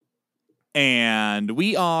And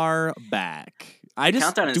we are back. The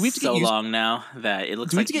countdown is so long now that it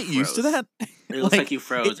looks like you froze. Do we have to get used to that? It looks like you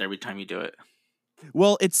froze every time you do it.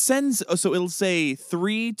 Well, it sends, so it'll say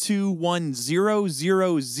 3, 2, 1, 0,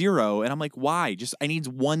 0, 0, and I'm like, why? I need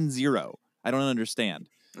 1 0. I don't understand.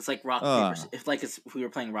 It's like rock paper. If we were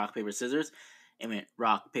playing rock paper scissors, it meant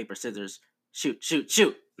rock paper scissors, shoot, shoot,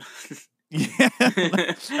 shoot. Yeah,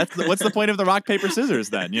 what's the point of the rock paper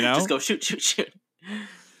scissors then? You know, just go shoot, shoot, shoot.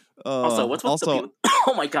 Also, what's with the people?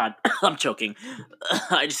 Oh my god, I'm choking.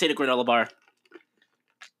 I just ate a granola bar.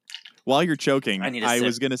 While you're choking, I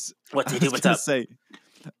was gonna. What's up? Say,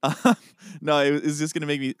 no, it was just gonna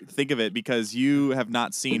make me think of it because you have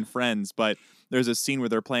not seen Friends, but there's a scene where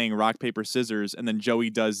they're playing rock paper scissors, and then Joey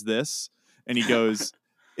does this, and he goes,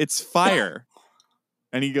 "It's fire,"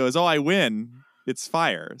 and he goes, "Oh, I win. It's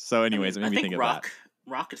fire." So, anyways, it made me think of that.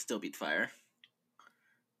 Rock could still beat fire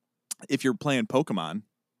if you're playing Pokemon.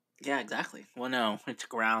 Yeah, exactly. Well, no, it's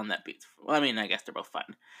ground that beats. Well, I mean, I guess they're both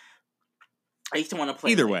fun. I used to want to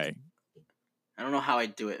play either way. I don't know how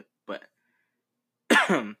I'd do it, but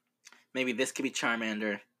maybe this could be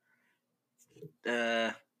Charmander,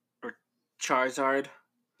 or Charizard,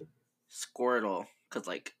 Squirtle, because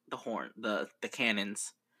like the horn, the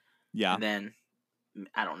cannons. Yeah. And then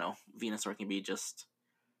I don't know. Venusaur can be just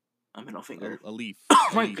a middle finger, a leaf. Oh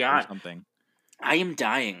a my leaf god! Or something. I am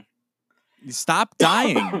dying. Stop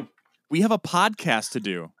dying. We have a podcast to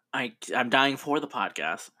do. I'm dying for the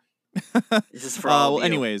podcast. This is for all of you.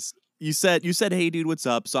 Anyways, you said, hey dude, what's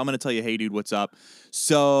up? So I'm gonna tell you, hey dude, what's up?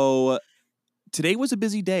 So today was a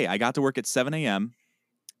busy day. I got to work at 7 a.m.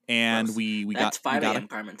 and that's 5 a.m.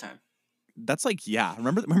 Parliament time. That's like, yeah.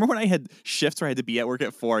 Remember when I had shifts where I had to be at work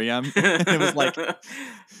at 4 a.m. and it was like,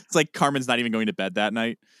 it's like Carmen's not even going to bed that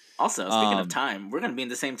night. Also, speaking of time, we're gonna be in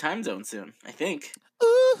the same time zone soon, I think.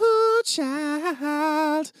 Ooh,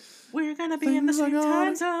 child. We're gonna be in the same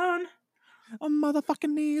time zone. A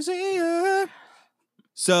motherfucking easier.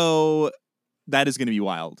 So that is gonna be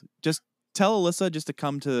wild. Just tell Alyssa just to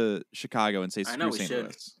come to Chicago and say screw St.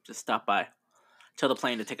 Louis. Just stop by. Tell the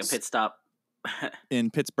plane to take a pit stop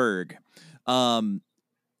in Pittsburgh.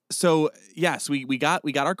 So yes, we got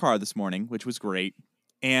our car this morning, which was great.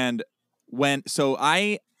 And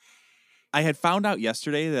I had found out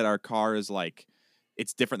yesterday that our car is like,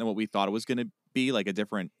 it's different than what we thought it was going to be, like a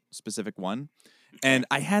different specific one. Okay. And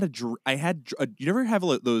I had you ever have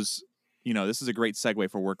those, you know, this is a great segue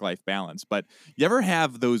for work-life balance, but you ever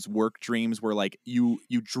have those work dreams where like you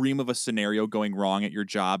dream of a scenario going wrong at your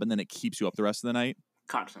job and then it keeps you up the rest of the night?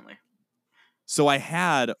 Constantly. So I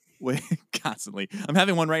had constantly. I'm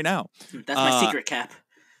having one right now. That's my secret, Cap.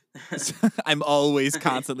 I'm always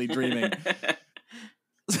constantly dreaming.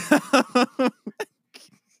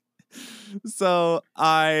 So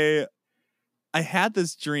I had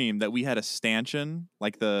this dream that we had a stanchion,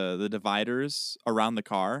 like the dividers around the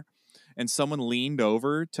car, and someone leaned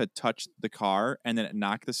over to touch the car, and then it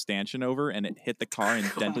knocked the stanchion over, and it hit the car and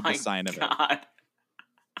dented the sign of it.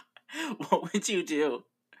 What would you do?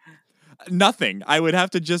 Nothing. I would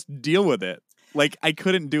have to just deal with it. Like, I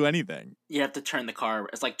couldn't do anything. You have to turn the car.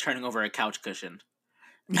 It's like turning over a couch cushion.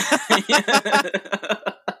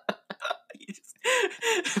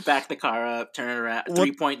 Back the car up, turn it around,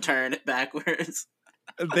 3-point turn it backwards.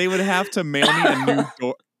 They would have to mail me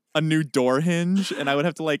a new door hinge, and I would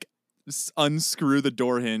have to like unscrew the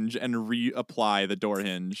door hinge and reapply the door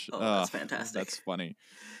hinge. Oh, that's fantastic. That's funny.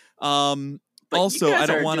 But also, you guys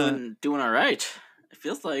I don't want to doing all right. It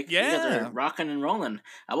feels like you guys are rocking and rolling.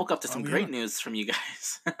 I woke up to some great news from you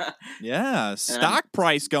guys. Yeah, stock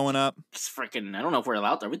price going up. Just freaking, I don't know if we're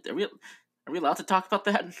allowed. Are we allowed to talk about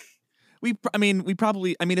that?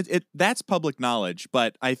 That's public knowledge,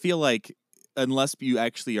 but I feel like unless you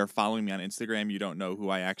actually are following me on Instagram, you don't know who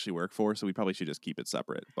I actually work for, so we probably should just keep it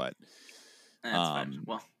separate. But that's fine.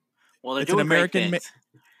 Well, they're doing great things.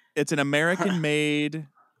 It's an American-made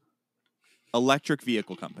electric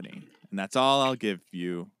vehicle company, and that's all I'll give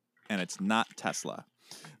you. And it's not Tesla.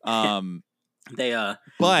 And then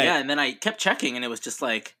I kept checking, and it was just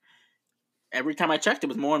like every time I checked, it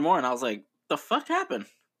was more and more, and I was like, "The fuck happened?"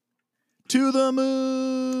 To the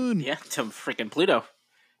moon. Yeah, to freaking Pluto.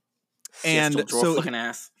 And so looking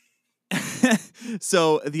ass.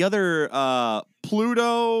 So the other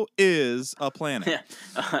Pluto is a planet.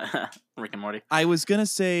 Yeah. Rick and Morty. I was gonna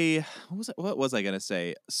say, what was I gonna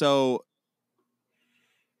say? So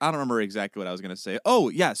I don't remember exactly what I was gonna say. Oh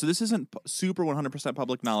yeah, so this isn't super 100%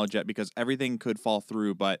 public knowledge yet because everything could fall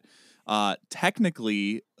through, but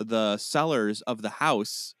technically the sellers of the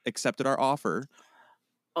house accepted our offer.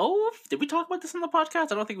 Oh, did we talk about this on the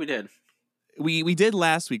podcast? I don't think we did. we did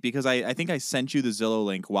last week because I think I sent you the Zillow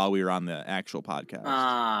link while we were on the actual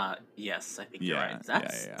podcast. Yes, I think you're Yeah, right.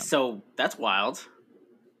 That's yeah. so that's wild.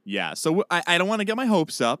 Yeah, so I don't want to get my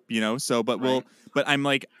hopes up, so but Right. but I'm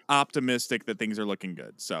like optimistic that things are looking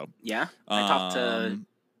good. So Yeah, I talked to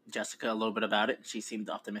Jessica a little bit about it. She seemed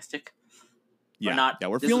optimistic. Yeah, or not. yeah,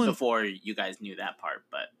 we're this feeling. was before you guys knew that part,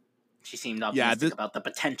 but she seemed optimistic about the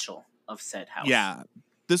potential of said house. Yeah,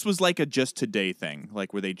 this was like a just today thing,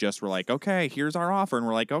 like where they just were like, okay, here's our offer, and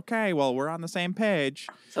we're like, okay, well, we're on the same page.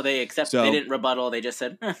 So they accepted. They didn't rebuttal. They just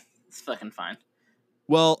said, it's fucking fine.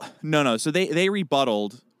 Well, no. So they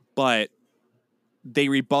rebutted, but they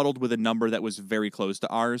rebutted with a number that was very close to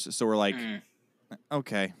ours. So we're like,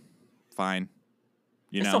 okay, fine.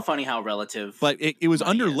 It's so funny how relative. But it was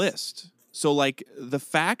under list. So like the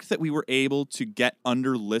fact that we were able to get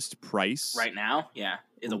under list price right now,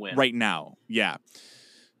 is a win. Right now, yeah.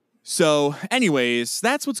 So, anyways,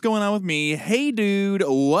 that's what's going on with me. Hey, dude,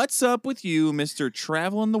 what's up with you, Mr.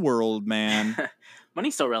 Traveling the World, man?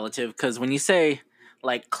 Money's so relative because when you say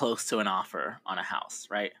like close to an offer on a house,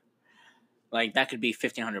 right? Like that could be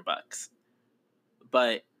 $1,500.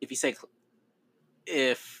 But if you say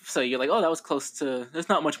you're like, oh, that was close to. There's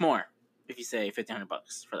not much more. If you say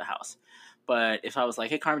 $1,500 for the house, but if I was like,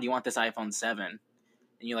 hey, Carmen, do you want this iPhone 7? And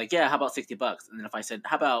you're like, yeah, how about $60? And then if I said,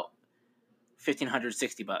 how about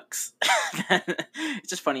 $1,560? It's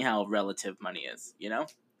just funny how relative money is,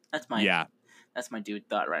 That's my dude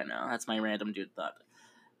thought right now. That's my random dude thought.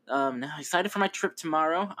 Now excited for my trip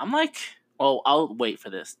tomorrow. I'm like, well, I'll wait for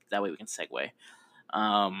this. That way we can segue.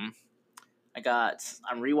 I'm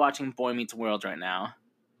rewatching Boy Meets World right now.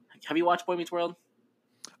 Have you watched Boy Meets World?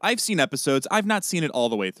 I've seen episodes. I've not seen it all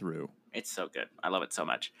the way through. It's so good. I love it so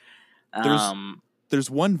much. There's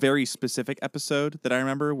one very specific episode that I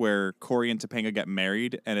remember where Corey and Topanga get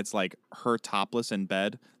married, and it's like her topless in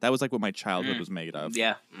bed. That was like what my childhood was made of.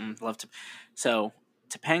 Yeah, love to. So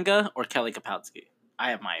Topanga or Kelly Kapowski?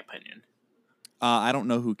 I have my opinion. I don't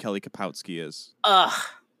know who Kelly Kapowski is.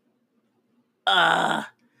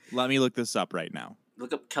 Let me look this up right now.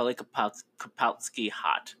 Look up Kelly Kapowski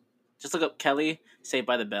hot. Just look up Kelly Saved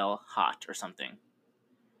by the Bell hot or something.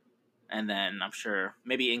 And then I'm sure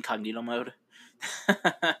maybe incognito mode.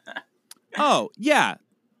 Oh, yeah.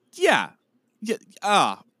 Yeah.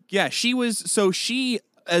 She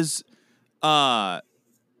as an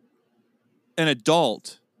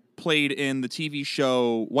adult played in the TV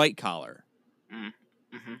show White Collar.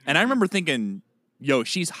 And I remember thinking, yo,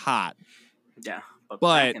 she's hot. Yeah. But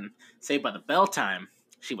back in Saved by the Bell time,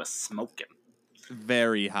 she was smoking.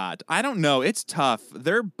 Very hot. I don't know. It's tough.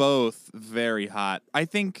 They're both very hot. I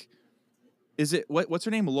think, is it, what's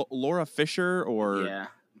her name? Laura Fisher or? Yeah.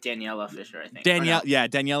 Daniela Fisher, I think.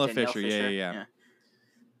 Daniela Fisher. Yeah.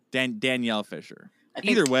 Danielle Fisher.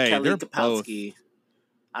 Either way, Kelly they're Kapowski, both.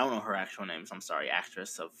 I don't know her actual names. I'm sorry.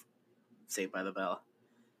 Actress of Saved by the Bell.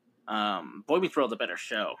 Boy Meets World's a better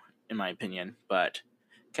show, in my opinion. But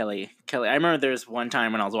Kelly, I remember there was one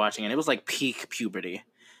time when I was watching it. It was like peak puberty.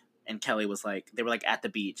 And Kelly was like, they were like at the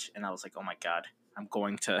beach. And I was like, oh my God, I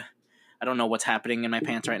don't know what's happening in my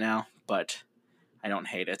pants right now, but I don't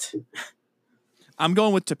hate it. I'm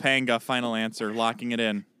going with Topanga. Final answer. Locking it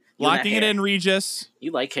in. Locking it in, Regis.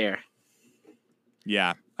 You like hair.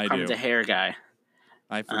 Yeah, I do. I'm a hair guy.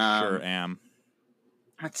 I for sure am.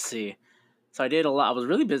 Let's see. So I did a lot. I was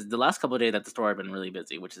really busy. The last couple of days at the store, I've been really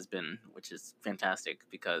busy, which is fantastic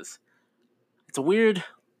because it's a weird.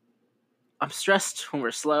 I'm stressed when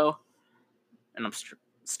we're slow, and I'm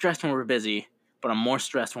stressed when we're busy, but I'm more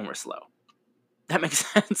stressed when we're slow. That makes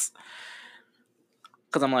sense.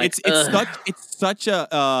 Because I'm like, it's such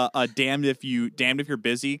a damned if you're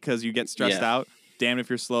busy because you get stressed out. Damned if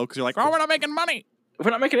you're slow because you're like, oh, we're not making money. If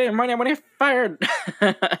we're not making any money, I'm gonna get fired.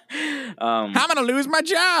 I'm gonna lose my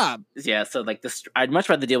job. Yeah, so like I'd much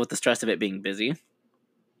rather deal with the stress of it being busy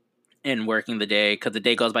and working the day because the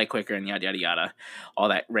day goes by quicker and yada yada yada. All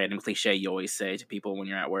that random cliche you always say to people when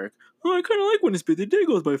you're at work. Oh, I kind of like when it's busy. The day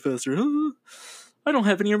goes by faster. I don't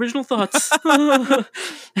have any original thoughts.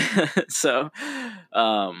 So,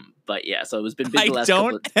 but yeah, so it's been busy the last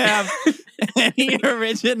couple of have any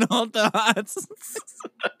original thoughts.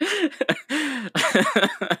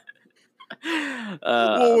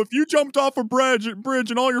 Well, if you jumped off a bridge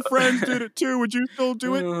and all your friends did it too, would you still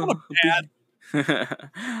do it? Oh, Dad.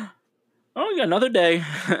 Oh, yeah, another day.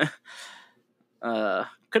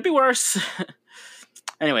 Could be worse.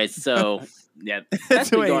 Anyways, so yeah,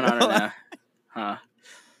 that's been going on right now. Huh.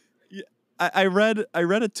 Yeah, I read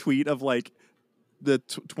a tweet of like the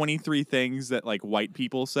 23 things that like white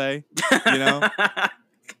people say, you know?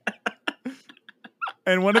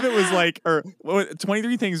 And one of it was like, or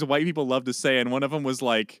 23 things white people love to say, and one of them was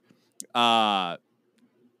like, white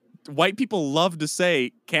people love to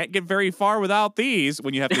say, can't get very far without these,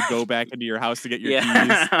 when you have to go back into your house to get your keys.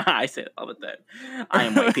 I say all the time. I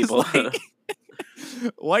am white people. Like,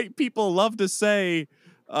 white people love to say,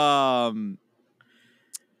 oh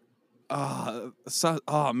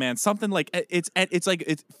man, something like it's like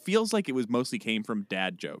it feels like it was mostly came from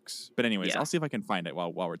dad jokes. But anyways, I'll see if I can find it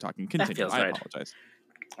while we're talking. Continue. I apologize.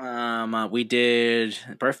 We did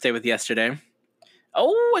birthday with yesterday.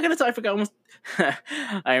 Oh, I forgot almost.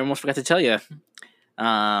 I almost forgot to tell you.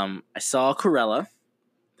 I saw Cruella.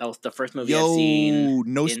 That was the first movie I've seen.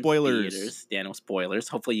 No spoilers. Theaters. Yeah, no spoilers.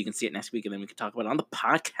 Hopefully you can see it next week and then we can talk about it on the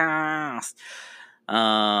podcast.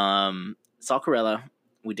 Saw Cruella.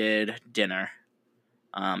 We did dinner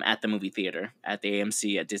at the movie theater at the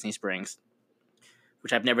AMC at Disney Springs,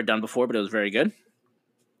 which I've never done before, but it was very good.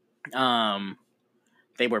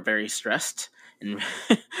 They were very stressed, and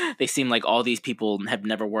they seemed like all these people have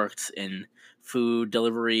never worked in food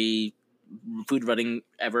delivery, food running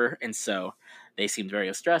ever, and so they seemed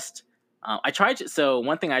very stressed. So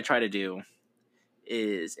one thing I try to do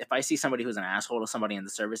is if I see somebody who's an asshole to somebody in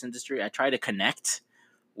the service industry, I try to connect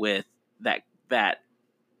with that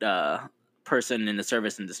person in the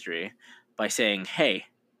service industry by saying, "Hey,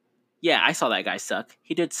 yeah, I saw that guy suck.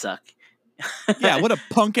 He did suck." Yeah, what a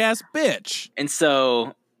punk ass bitch. And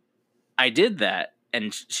so I did that,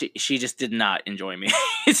 and she just did not enjoy me.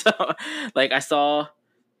 So, like, I saw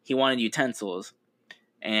he wanted utensils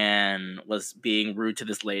and was being rude to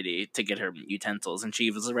this lady to get her utensils, and she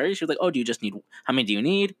was like, "Oh, how many do you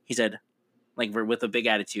need?" He said, like, with a big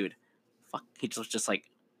attitude, "Fuck," he was just like,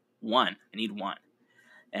 "One, I need one."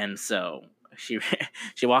 And so she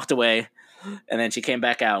walked away, and then she came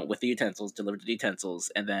back out with the utensils, delivered the utensils,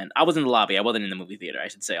 and then I was in the lobby. I wasn't in the movie theater, I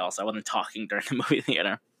should say. Also, I wasn't talking during the movie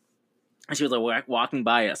theater. And she was like walking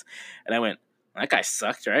by us, and I went, "That guy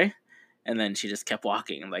sucked, right?" And then she just kept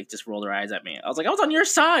walking and like just rolled her eyes at me. I was like, "I was on your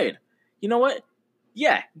side. You know what?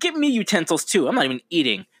 Yeah, give me utensils too. I'm not even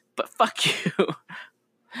eating, but fuck you."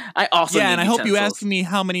 I also need and I utensils. hope you ask me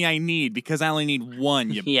how many I need because I only need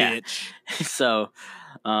one, you bitch. So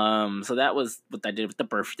that was what I did with the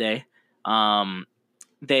birthday.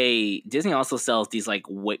 Disney also sells these like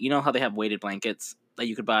you know how they have weighted blankets that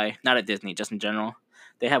you could buy, not at Disney, just in general.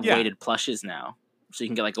 They have weighted plushes now, so you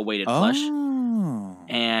can get like a weighted plush,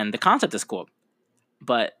 and the concept is cool.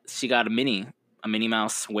 But she got a Minnie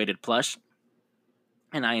Mouse weighted plush,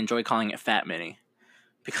 and I enjoy calling it Fat Minnie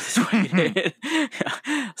because it's weighted.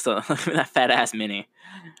 So that fat ass Minnie,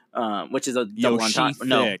 which is a double entendre.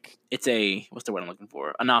 No, it's a what's the word I'm looking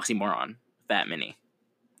for? An oxymoron. Fat Minnie.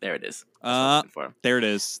 There it is. There it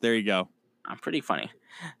is. There you go. I'm pretty funny.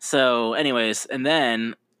 So, anyways, and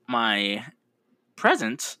then my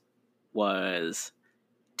present was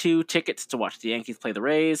 2 tickets to watch the Yankees play the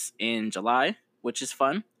Rays in July, which is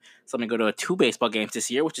fun. So I'm going to go to 2 baseball games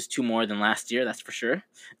this year, which is 2 more than last year, that's for sure.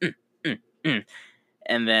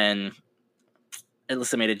 And then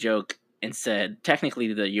Alyssa made a joke and said,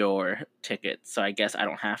 technically they're your tickets, so I guess I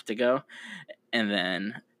don't have to go. And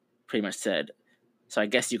then pretty much said, so I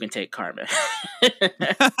guess you can take Carmen.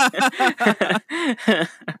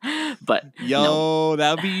 But yo,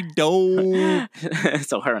 that'd be dope.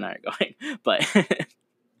 So her and I are going. But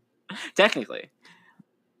technically,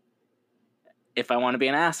 if I want to be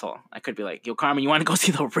an asshole, I could be like, "Yo, Carmen, you want to go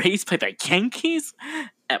see the Rays play the Yankees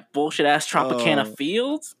at bullshit ass Tropicana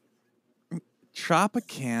Field?"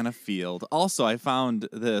 Tropicana Field. Also, I found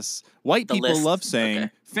this. White people love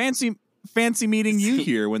saying fancy meeting you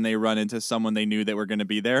here when they run into someone they knew that were going to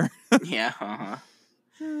be there. Yeah.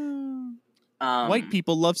 White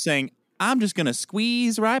people love saying, "I'm just going to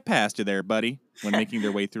squeeze right past you there, buddy," when making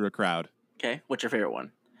their way through a crowd. Okay. What's your favorite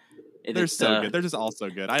one? They're so good. They're just all so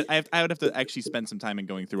good. I would have to actually spend some time in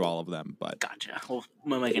going through all of them. But gotcha.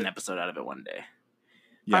 We'll make an episode out of it one day.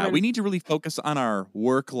 Yeah, we need to really focus on our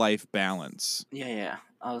work-life balance. Yeah.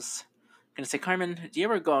 I was going to say, Carmen, do you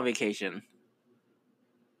ever go on vacation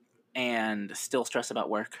and still stress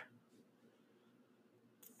about work?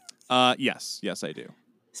 Yes, I do.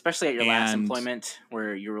 Especially at your last employment,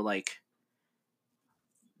 where you were like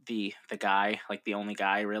the guy, like the only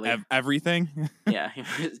guy, really. Everything. Yeah.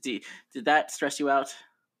 Did that stress you out?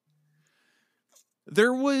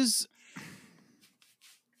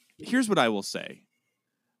 Here's what I will say.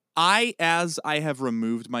 As I have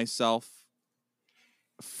removed myself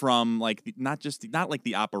from like not like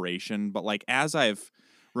the operation, but like as I've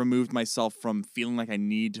removed myself from feeling like I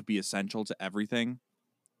need to be essential to everything,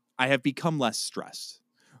 I have become less stressed.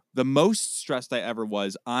 The most stressed I ever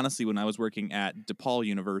was, honestly, when I was working at DePaul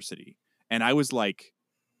University. And I was like,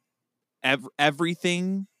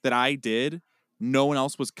 everything that I did, no one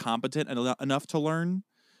else was competent enough to learn.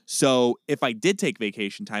 So if I did take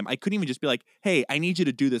vacation time, I couldn't even just be like, hey, I need you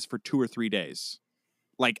to do this for 2 or 3 days.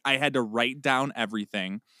 Like, I had to write down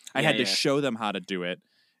everything. I had to show them how to do it.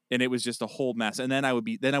 And it was just a whole mess. And then I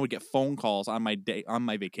would get phone calls on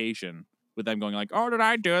my vacation with them going like, oh, did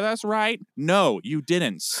I do this right? No, you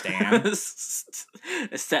didn't, Stan. Is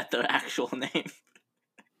that the actual name?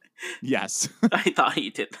 Yes. I thought he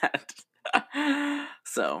did that.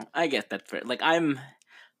 So I get that. Like,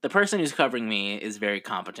 the person who's covering me is very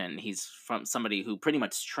competent. He's from somebody who pretty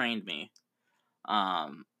much trained me.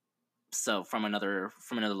 So from another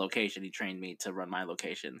location, he trained me to run my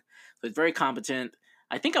location. So he's very competent.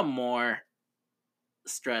 I think I'm more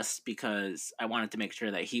stressed because I wanted to make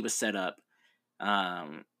sure that he was set up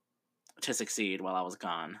to succeed while I was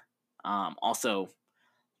gone. Also,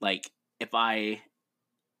 like, if I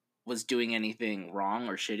was doing anything wrong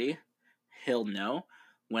or shitty, he'll know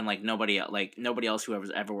when nobody else who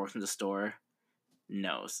ever worked in the store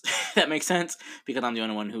knows. That makes sense, because I'm the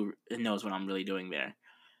only one who knows what I'm really doing there.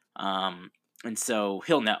 And so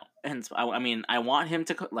he'll know. And so, I mean, I want him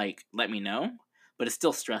to let me know, but it's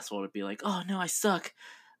still stressful to be like, oh no, I suck.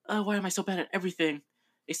 Why am I so bad at everything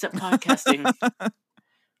except podcasting?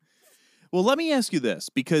 Well, let me ask you this,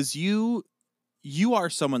 because you are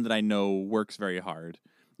someone that I know works very hard.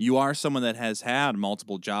 You are someone that has had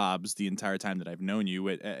multiple jobs the entire time that I've known you,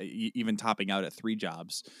 even topping out at 3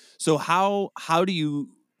 jobs. So how do you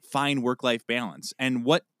find work-life balance? And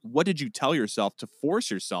what did you tell yourself to force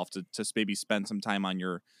yourself to maybe spend some time on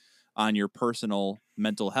your personal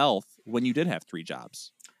mental health when you did have 3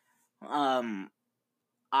 jobs?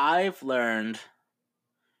 I've learned,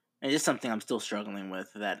 and it's something I'm still struggling with,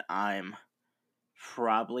 that I'm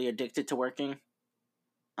probably addicted to working.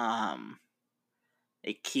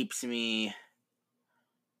 It keeps me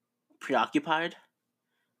preoccupied.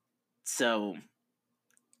 So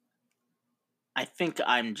I think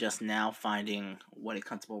I'm just now finding what a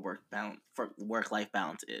comfortable work-life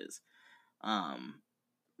balance is.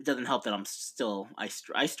 It doesn't help that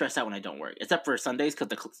I stress out when I don't work, except for Sundays because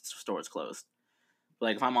the store is closed.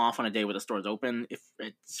 But if I'm off on a day where the store is open, it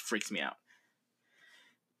freaks me out.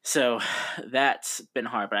 So that's been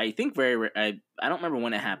hard. But I think I don't remember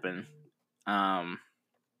when it happened.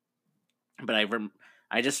 But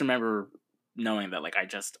I just remember knowing that I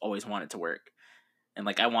just always wanted to work, and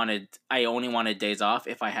I only wanted days off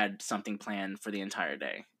if I had something planned for the entire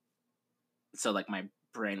day. So my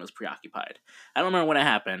brain was preoccupied. I don't remember when it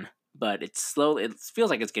happened, but it feels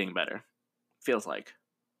like it's getting better. Feels like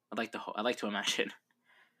I like to imagine.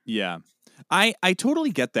 Yeah. I totally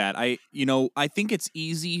get that. I think it's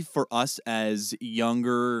easy for us as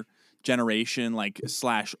younger generation,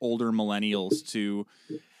 / older millennials, to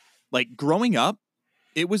growing up,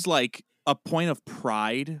 it was a point of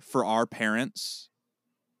pride for our parents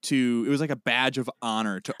it was a badge of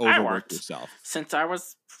honor to overwork yourself. Since I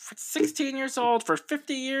was 16 years old, for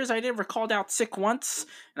 50 years, I never called out sick once,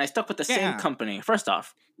 and I stuck with the same company. First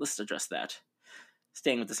off, let's address that.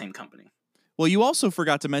 Staying with the same company. Well, you also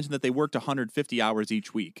forgot to mention that they worked 150 hours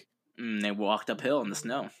each week. They walked uphill in the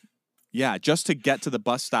snow. Yeah, just to get to the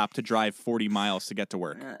bus stop to drive 40 miles to get to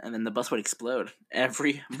work. And then the bus would explode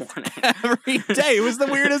every morning. Every day. It was the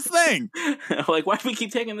weirdest thing. Why do we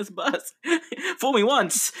keep taking this bus? Fool me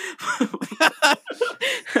once.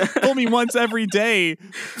 Fool me once every day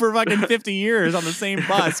for fucking 50 years on the same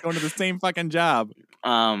bus going to the same fucking job.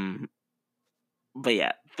 But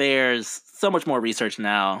yeah, there's so much more research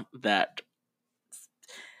now that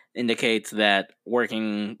indicates that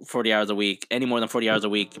working 40 hours a week, any more than 40 hours a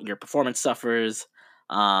week, your performance suffers,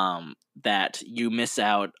 that you miss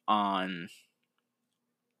out on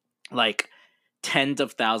tens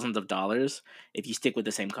of thousands of dollars if you stick with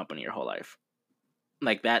the same company your whole life.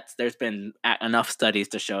 There's been enough studies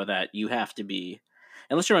to show that you have to be,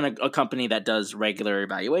 unless you're in a company that does regular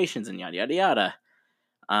evaluations and yada yada yada,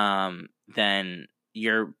 then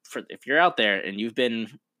if you're out there and you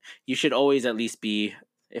should always at least be,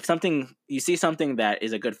 if you see something that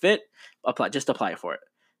is a good fit, apply for it,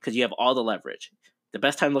 because you have all the leverage. The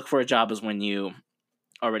best time to look for a job is when you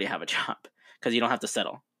already have a job, because you don't have to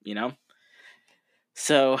settle,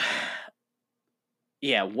 So,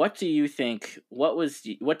 yeah, what do you think? In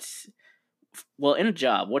a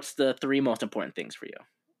job, what's the 3 most important things for you?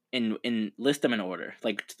 In list them in order,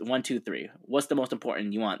 1, 2, 3. What's the most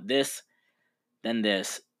important? You want this, then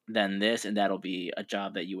this, then this, and that'll be a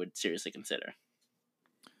job that you would seriously consider.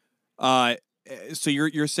 So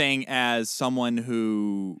you're saying, as someone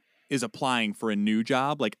who is applying for a new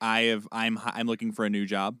job, I'm looking for a new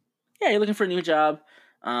job? Yeah, you're looking for a new job.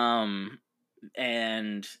 And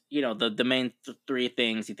the main three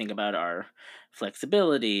things you think about are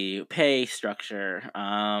flexibility, pay structure,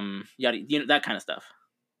 yada, that kind of stuff.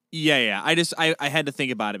 Yeah. I had to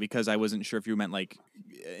think about it because I wasn't sure if you meant like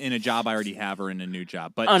in a job I already have or in a new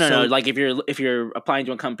job. But Oh no, like if you're applying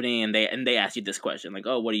to a company and they ask you this question, like,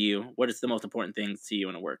 oh, what is the most important things to you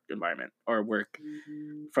in a work environment or work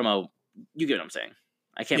from a, you get what I'm saying.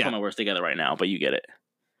 I can't put my words together right now, but you get it.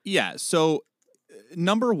 Yeah. So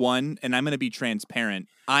number one, and I'm going to be transparent,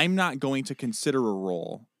 I'm not going to consider a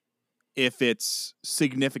role if it's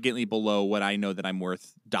significantly below what I know that I'm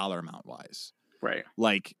worth dollar amount wise. Right.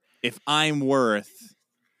 Like if I'm worth,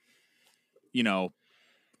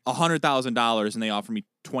 $100,000 and they offer me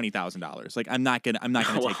 $20,000, like I'm not gonna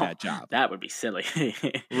take that job. That would be silly.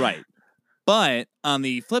 Right. But on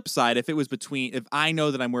the flip side, if I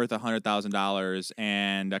know that I'm worth $100,000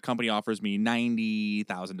 and a company offers me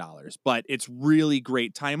 $90,000, but it's really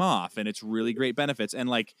great time off and it's really great benefits, and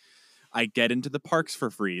like I get into the parks for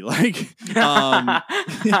free, like,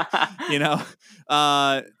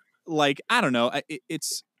 like I don't know,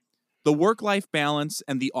 it's the work-life balance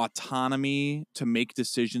and the autonomy to make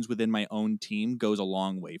decisions within my own team goes a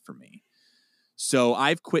long way for me. So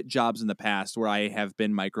I've quit jobs in the past where I have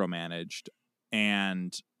been micromanaged,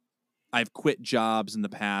 and I've quit jobs in the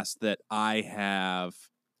past that I have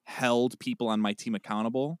held people on my team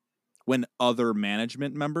accountable when other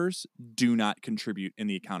management members do not contribute in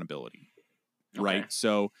the accountability. Okay. Right?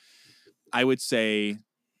 So I would say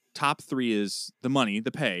top 3 is the money,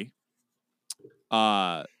 the pay,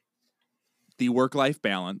 the work-life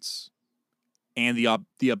balance, and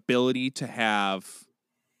the ability to have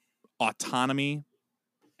autonomy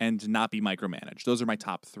and not be micromanaged. Those are my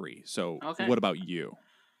top 3. So What about you?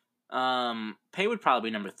 Pay would probably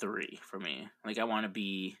be number 3 for me. Like I want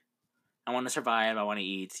to survive. I want to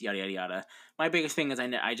eat, yada, yada, yada. My biggest thing is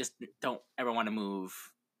I just don't ever want to move.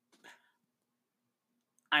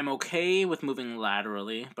 I'm okay with moving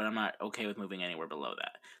laterally, but I'm not okay with moving anywhere below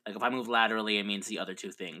that. Like if I move laterally, it means the other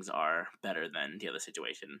 2 things are better than the other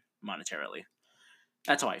situation monetarily.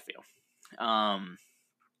 That's how I feel.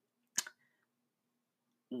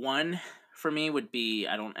 One for me would be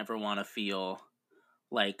I don't ever want to feel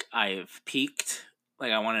like I've peaked.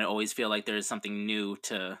 Like I want to always feel like there's something new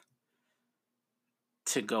to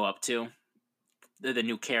go up to, the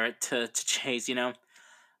new carrot to chase.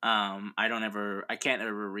 I can't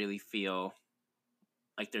ever really feel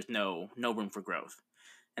like there's no room for growth,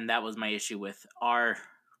 and that was my issue with our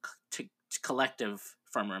collective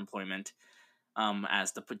firmer employment.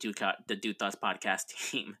 As the Dude Thoughts podcast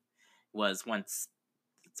team was, once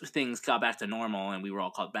things got back to normal and we were all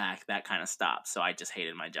called back, that kind of stopped. So I just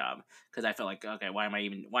hated my job because I felt like, okay, why am I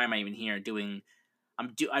even here doing?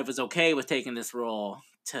 I was okay with taking this role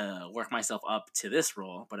to work myself up to this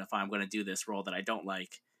role, but if I'm going to do this role that I don't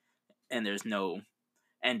like and there's no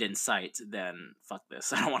end in sight, then fuck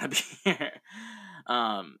this. I don't want to be here.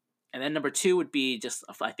 And then number 2 would be just,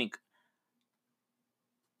 I think,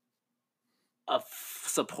 a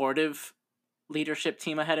supportive leadership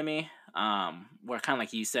team ahead of me, where kind of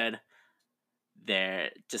like you said, I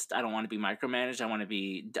don't want to be micromanaged. I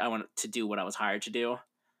want to do what I was hired to do.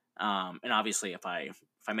 And obviously if I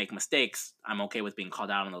make mistakes, I'm okay with being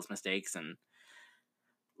called out on those mistakes and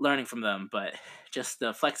learning from them, but just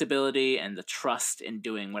the flexibility and the trust in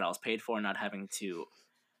doing what I was paid for, not having to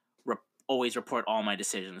always report all my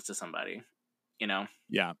decisions to somebody, Yeah.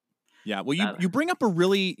 Well, you bring up a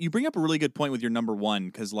really good point with your number 1,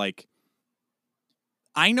 because like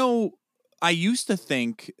I know I used to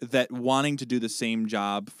think that wanting to do the same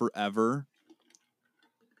job forever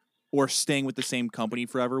or staying with the same company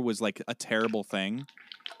forever was like a terrible thing.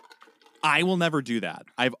 I will never do that.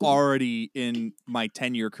 I've already in my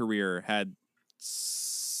 10-year career had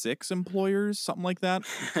 6 employers, something like that.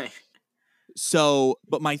 So,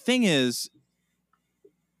 but my thing is,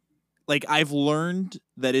 like, I've learned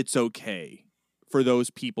that it's okay for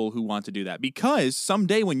those people who want to do that, because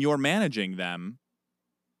someday when you're managing them,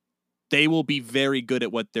 they will be very good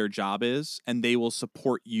at what their job is and they will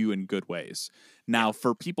support you in good ways. Now,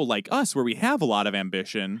 for people like us, where we have a lot of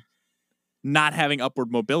ambition, not having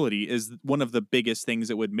upward mobility is one of the biggest things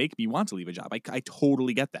that would make me want to leave a job. I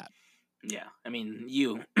totally get that. Yeah. I mean,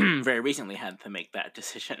 you very recently had to make that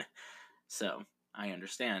decision, so I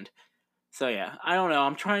understand. So yeah, I don't know.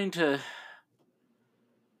 I'm trying to,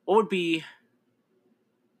 what would be,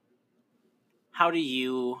 how do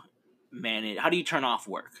you turn off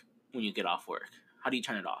work when you get off work? How do you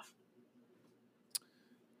turn it off?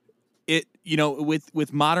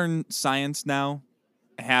 With modern science now,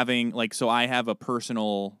 having like, so I have a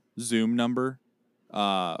personal Zoom number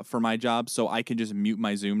for my job, so I can just mute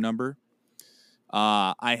my Zoom number.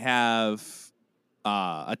 I have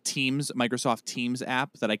a Microsoft Teams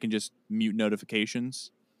app that I can just mute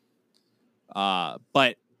notifications.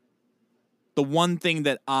 But the one thing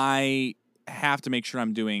that I have to make sure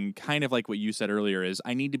I'm doing, kind of like what you said earlier, is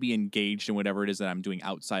I need to be engaged in whatever it is that I'm doing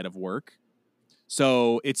outside of work.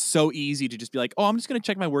 So it's so easy to just be like, oh, I'm just going to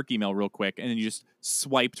check my work email real quick. And then you just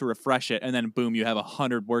swipe to refresh it. And then boom, you have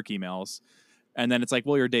 100 work emails. And then it's like,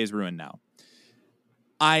 well, your day's ruined now.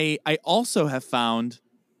 I also have found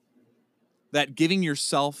that giving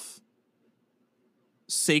yourself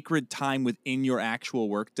sacred time within your actual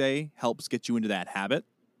workday helps get you into that habit.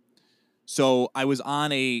 So I was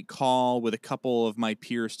on a call with a couple of my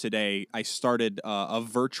peers today. I started a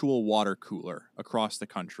virtual water cooler across the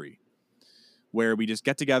country where we just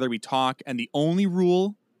get together, we talk, and the only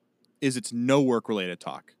rule is it's no work-related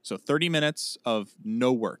talk. So 30 minutes of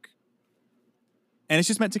no work. And it's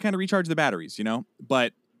just meant to kind of recharge the batteries, you know?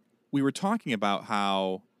 But we were talking about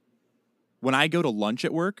how when I go to lunch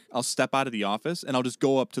at work, I'll step out of the office and I'll just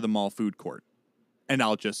go up to the mall food court and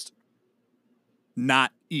I'll just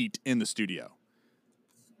not eat in the studio.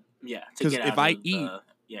 Yeah, because if I eat,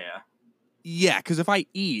 because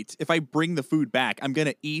if I bring the food back, I'm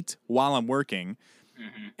gonna eat while I'm working,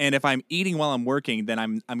 and if I'm eating while I'm working, then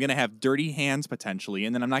I'm gonna have dirty hands potentially,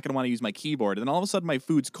 and then I'm not gonna want to use my keyboard, and then all of a sudden my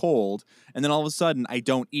food's cold, and then all of a sudden I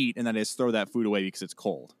don't eat, and then I just throw that food away because it's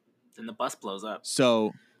cold. Then the bus blows up.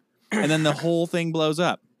 So, and then the whole thing blows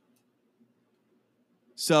up.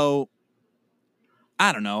 So,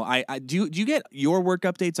 I don't know. I do you get your work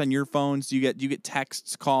updates on your phones? Do you get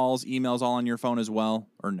texts, calls, emails all on your phone as well,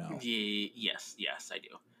 or no? Yes, I do.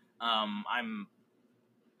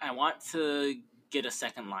 I want to get a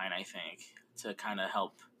second line, I think, to kind of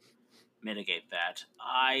help mitigate that.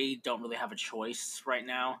 I don't really have a choice right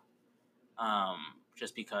now,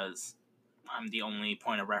 just because I'm the only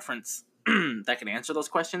point of reference that can answer those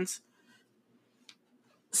questions.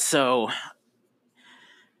 So,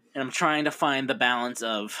 and I'm trying to find the balance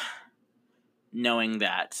of knowing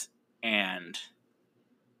that and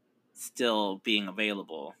still being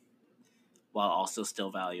available while also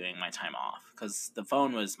still valuing my time off. Because my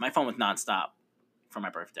phone was nonstop for my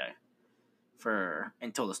birthday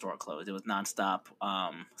until the store closed. It was nonstop.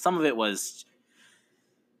 Some of it was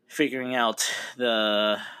figuring out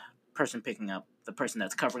the person picking up the person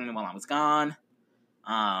that's covering me while I was gone,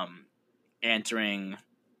 answering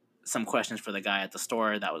some questions for the guy at the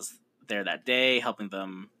store that was there that day, helping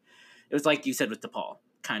them. It was like you said with DePaul,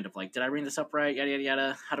 kind of like, did I ring this up right? Yada, yada,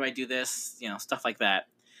 yada. How do I do this? You know, stuff like that.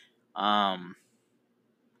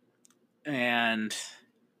 And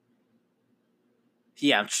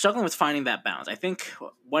yeah, I'm struggling with finding that balance. I think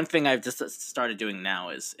one thing I've just started doing now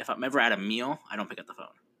is if I'm ever at a meal, I don't pick up the phone.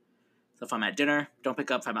 So if I'm at dinner, don't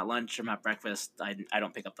pick up. If I'm at lunch or I'm at breakfast, I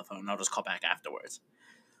don't pick up the phone. I'll just call back afterwards.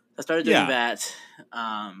 I started doing that.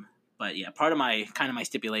 But yeah, part of my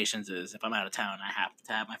stipulations is if I'm out of town, I have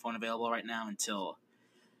to have my phone available right now until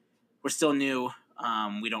we're still new.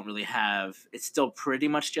 We don't really have. It's still pretty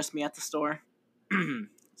much just me at the store.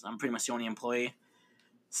 So I'm pretty much the only employee.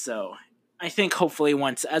 So I think hopefully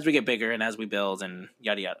as we get bigger and as we build and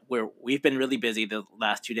yada yada, we've been really busy the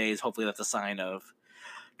last 2 days. Hopefully that's a sign of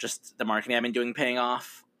just the marketing I've been doing paying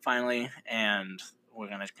off finally, and we're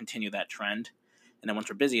gonna continue that trend. And then once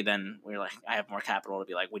we're busy, then we're like, I have more capital to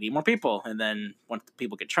be like, we need more people. And then once the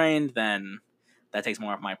people get trained, then that takes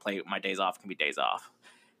more of my plate. My days off can be days off.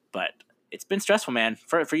 But it's been stressful, man.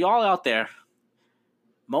 For y'all out there,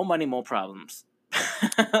 more money, more problems.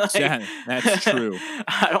 Yeah, that's true.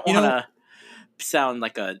 I don't want to sound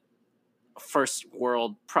like a first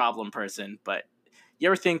world problem person, but you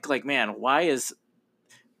ever think like, man, why is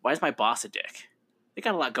my boss a dick? They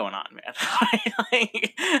got a lot going on, man.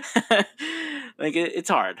 It's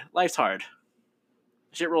hard. Life's hard.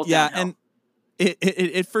 Shit rolls downhill. And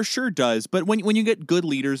it for sure does. But when you get good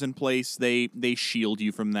leaders in place, they shield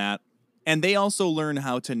you from that, and they also learn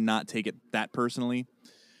how to not take it that personally.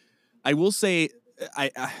 I will say,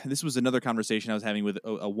 this was another conversation I was having with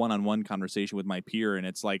a one-on-one conversation with my peer, and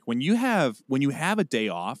it's like when you have a day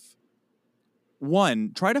off,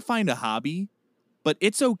 one, try to find a hobby. But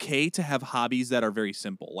it's okay to have hobbies that are very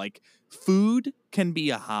simple. Like food can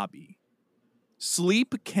be a hobby.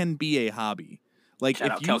 Sleep can be a hobby. Like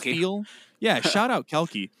shout out Kelky. Shout out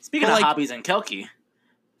Kelky. Speaking of hobbies and Kelky,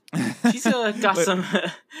 she's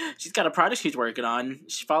got she's got a project she's working on.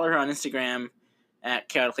 Follow her on Instagram at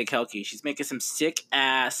Chaotically Kelky. She's making some sick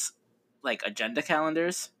ass like agenda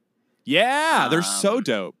calendars. Yeah, they're so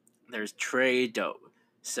dope. They're très dope.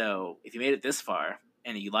 So if you made it this far,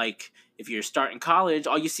 and you like, if you're starting college,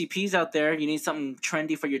 all you CPs out there, you need something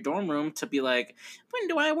trendy for your dorm room to be like, when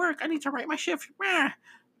do I work? I need to write my shift. Rah.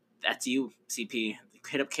 That's you, CP.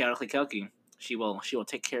 Hit up Chaotically Kelky. She will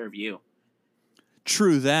take care of you.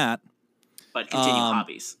 True that. But continue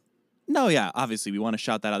hobbies. No, yeah, obviously we want to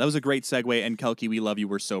shout that out. That was a great segue, and Kelky, we love you.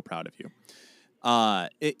 We're so proud of you.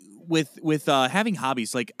 With having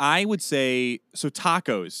hobbies, like I would say, so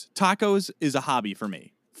tacos is a hobby for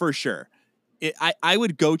me for sure. I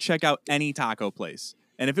would go check out any taco place,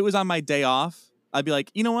 and if it was on my day off, I'd be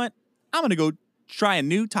like, you know what, I'm gonna go try a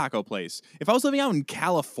new taco place. If I was living out in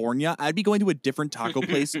California, I'd be going to a different taco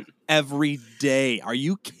place every day. Are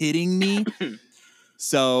you kidding me?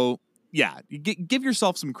 So yeah, give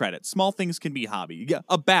yourself some credit. Small things can be a hobby. Yeah,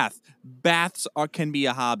 baths can be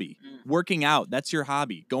a hobby. Working out, that's your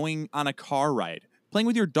hobby. Going on a car ride, playing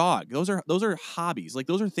with your dog, those are hobbies. Like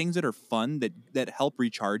those are things that are fun that help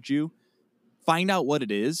recharge you. Find out what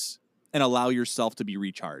it is and allow yourself to be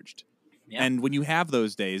recharged. Yeah. And when you have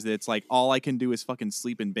those days that it's like all I can do is fucking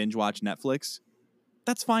sleep and binge watch Netflix,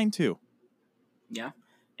 that's fine too. Yeah.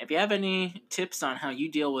 If you have any tips on how you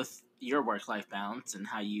deal with your work-life balance and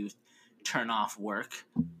how you turn off work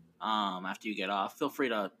after you get off, feel free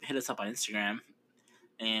to hit us up on Instagram,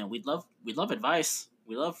 and we'd love advice.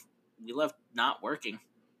 We love not working,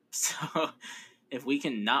 so if we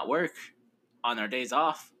can not work on our days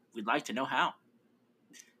off, we'd like to know how.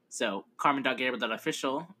 So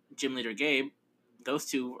Carmen.Gabriel.official, Gym Leader Gabe,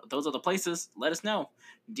 those are the places. Let us know.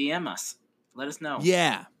 DM us. Let us know.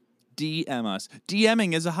 Yeah, DM us.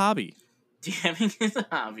 DMing is a hobby. DMing is a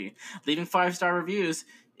hobby. Leaving 5-star reviews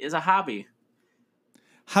is a hobby.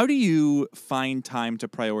 How do you find time to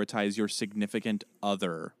prioritize your significant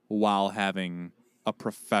other while having a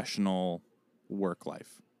professional work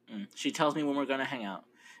life? She tells me when we're going to hang out.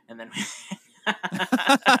 And then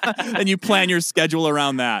and you plan your schedule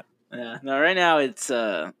around that. Yeah. No, right now it's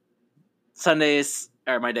Sundays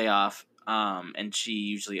are my day off. And she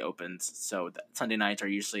usually opens. So Sunday nights are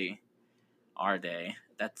usually our day.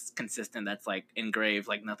 That's consistent. That's like engraved.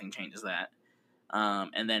 Like nothing changes that.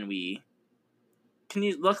 And then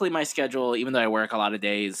luckily my schedule, even though I work a lot of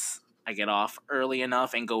days, I get off early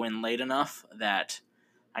enough and go in late enough that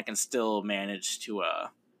I can still manage to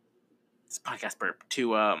this podcast burp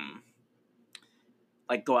to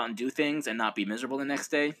like go out and do things and not be miserable the next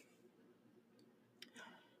day.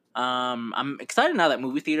 I'm excited now that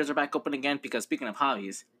movie theaters are back open again, because speaking of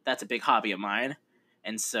hobbies, that's a big hobby of mine.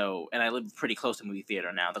 And I live pretty close to a movie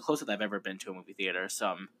theater now, the closest I've ever been to a movie theater. So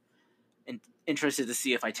I'm interested to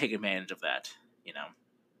see if I take advantage of that,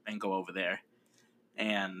 and go over there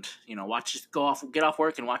and, get off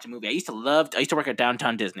work and watch a movie. I used to work at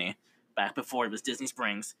Downtown Disney back before it was Disney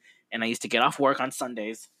Springs. And I used to get off work on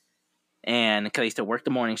Sundays, and because I used to work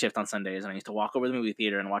the morning shift on Sundays, and I used to walk over to the movie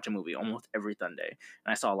theater and watch a movie almost every Sunday.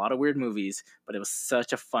 And I saw a lot of weird movies, but it was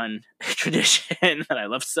such a fun tradition that I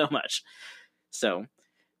loved so much. So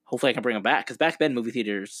hopefully I can bring them back, because back then movie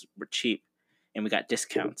theaters were cheap and we got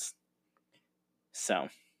discounts. So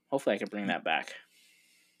hopefully I can bring that back.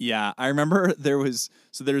 Yeah, I remember there's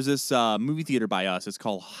this movie theater by us. It's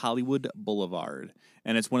called Hollywood Boulevard,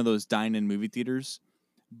 and it's one of those dine-in movie theaters.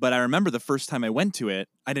 But I remember the first time I went to it,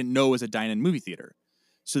 I didn't know it was a dine-in movie theater.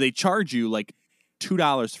 So they charge you like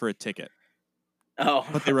 $2 for a ticket. Oh,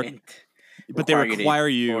 but they require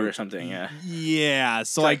you or something. Yeah. Yeah.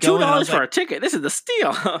 So like $2 for a ticket. This is the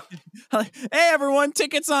steal. Hey everyone,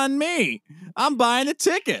 tickets on me. I'm buying the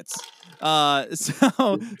tickets.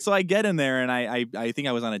 So I get in there, and I think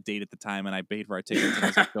I was on a date at the time, and I paid for our tickets, and I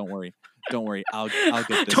was like, don't worry, I'll get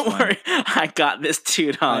this. Don't worry, I got this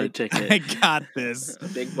 $2 ticket. I got this.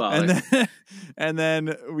 Big baller. And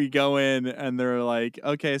then we go in, and they're like,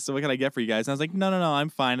 okay, so what can I get for you guys? And I was like, no, I'm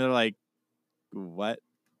fine. They're like, what?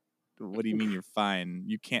 What do you mean you're fine?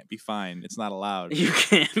 You can't be fine. It's not allowed. You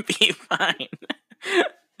can't be fine.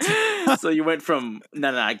 So you went from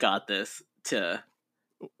no, I got this to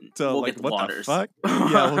we'll like, get what waters. The fuck?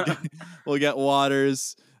 Yeah, we'll get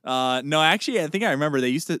waters. No, actually, I think I remember they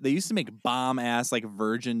used to make bomb ass like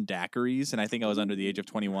virgin daiquiris, and I think I was under the age of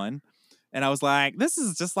 21, and I was like, this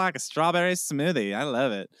is just like a strawberry smoothie. I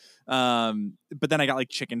love it. But then I got like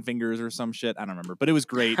chicken fingers or some shit. I don't remember, but it was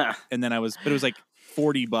great. And then it was like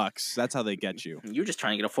 $40. That's how they get you. You're just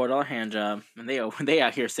trying to get a $4 hand job, and they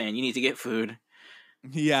out here saying you need to get food.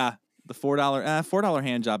 Yeah, the $4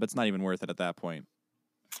 hand job. It's not even worth it at that point.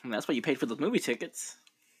 And that's what you paid for those movie tickets.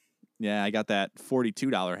 Yeah, I got that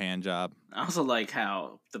 $42 hand job. I also like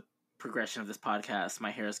how the progression of this podcast,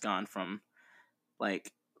 my hair has gone from like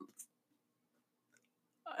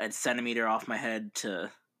a centimeter off my head to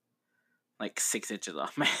like 6 inches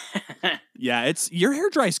off my Yeah, it's your hair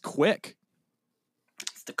dries quick.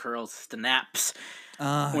 It's the curls, it's the naps.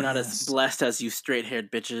 We're not as blessed as you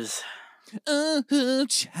straight-haired bitches.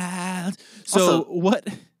 Child. So Also, what?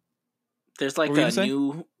 There's like What were you a gonna say?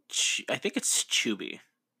 new, I think it's Chubby.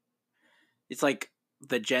 It's like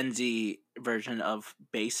the Gen Z version of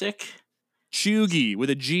Basic. Chugi with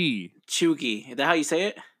a G. Chugi. Is that how you say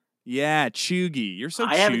it? Yeah, Chugi. You're so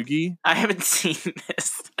I haven't chuggy. I haven't seen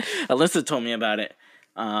this. Alyssa told me about it.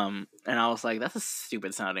 And I was like, that's a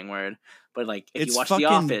stupid sounding word. But like if It's you watch The fucking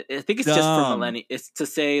Office, I think it's just for dumb. millennials. It's to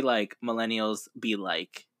say like millennials be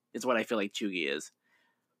like is what I feel like Chugi is.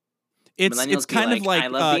 It's Millennials be kind of like I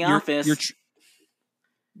love The Office.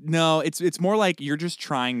 No, it's more like you're just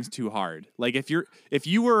trying too hard. Like if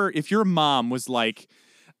your mom was like,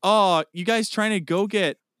 "Oh, you guys trying to go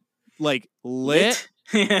get like lit?"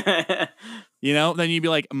 You know, then you'd be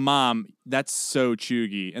like, "Mom, that's so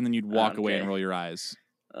chuggy," and then you'd walk away and roll your eyes.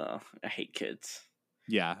 Oh, I hate kids.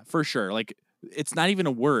 Yeah, for sure. Like it's not even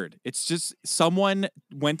a word. It's just someone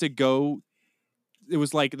went to go. It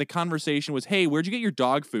was like the conversation was, "Hey, where'd you get your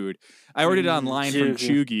dog food?" I ordered it online from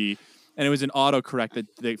Chugi, and it was an autocorrect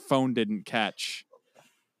that the phone didn't catch.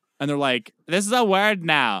 And they're like, "This is a word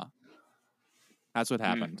now." That's what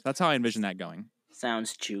happened. That's how I envision that going.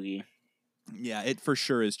 Sounds chuggy. Yeah, it for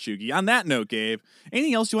sure is chuggy. On that note, Gabe,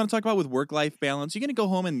 anything else you want to talk about with work-life balance? You're gonna go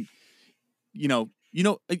home and,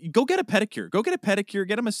 go get a pedicure. Go get a pedicure.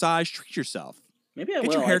 Get a massage. Treat yourself. Maybe I will.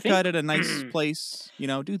 Get your haircut at a nice place.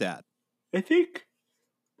 Do that. I think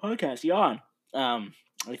podcast yawn.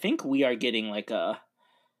 I think we are getting like a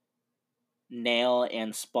nail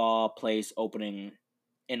and spa place opening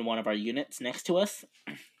in one of our units next to us.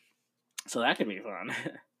 So that could be fun.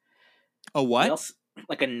 A what?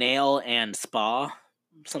 Like a nail and spa,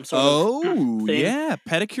 some sort of thing. Yeah,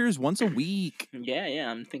 pedicures once a week. Yeah.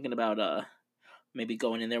 I'm thinking about maybe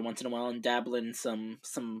going in there once in a while and dabbling some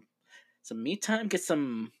me time, get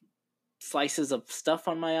some slices of stuff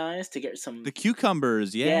on my eyes to get some the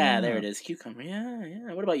cucumbers. Yeah, there it is, cucumber.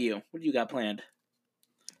 Yeah. What about you? What do you got planned?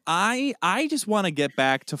 I just want to get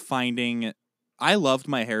back to finding. I loved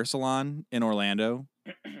my hair salon in Orlando.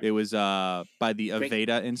 It was by the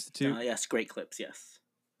Aveda Institute. Yes, Great Clips. Yes.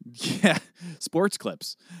 Yeah, Sports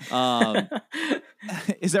Clips.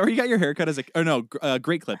 Is that where you got your haircut as a? Oh no,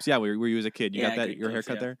 Great Clips. Yeah, where you as a kid? You got that your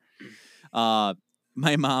haircut there.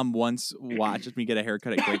 My mom once watched me get a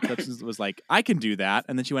haircut at Great Clips and was like, "I can do that,"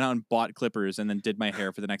 and then she went out and bought clippers and then did my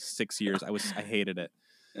hair for the next 6 years. I hated it.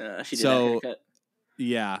 She did that haircut.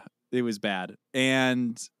 Yeah, it was bad.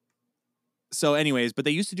 And so anyways, but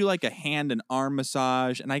they used to do like a hand and arm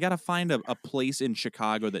massage, and I got to find a place in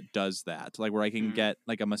Chicago that does that, like where I can get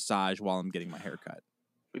like a massage while I'm getting my haircut.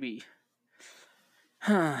 Maybe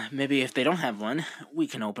if they don't have one, we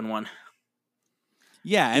can open one.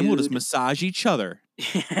 Yeah, and we'll just massage each other.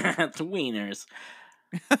 Yeah, it's wieners.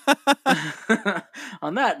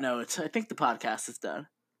 On that note, I think the podcast is done.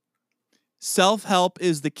 Self-help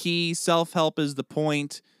is the key. Self-help is the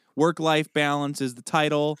point. Work-life balance is the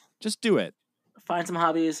title. Just do it. Find some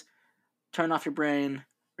hobbies. Turn off your brain.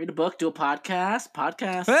 Read a book. Do a podcast.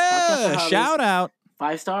 Podcast. Shout out.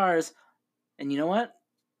 5 stars. And you know what?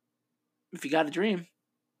 If you got a dream,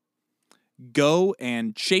 go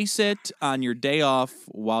and chase it on your day off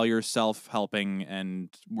while you're self-helping and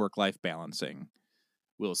work-life balancing.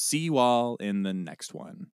 We'll see you all in the next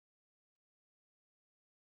one.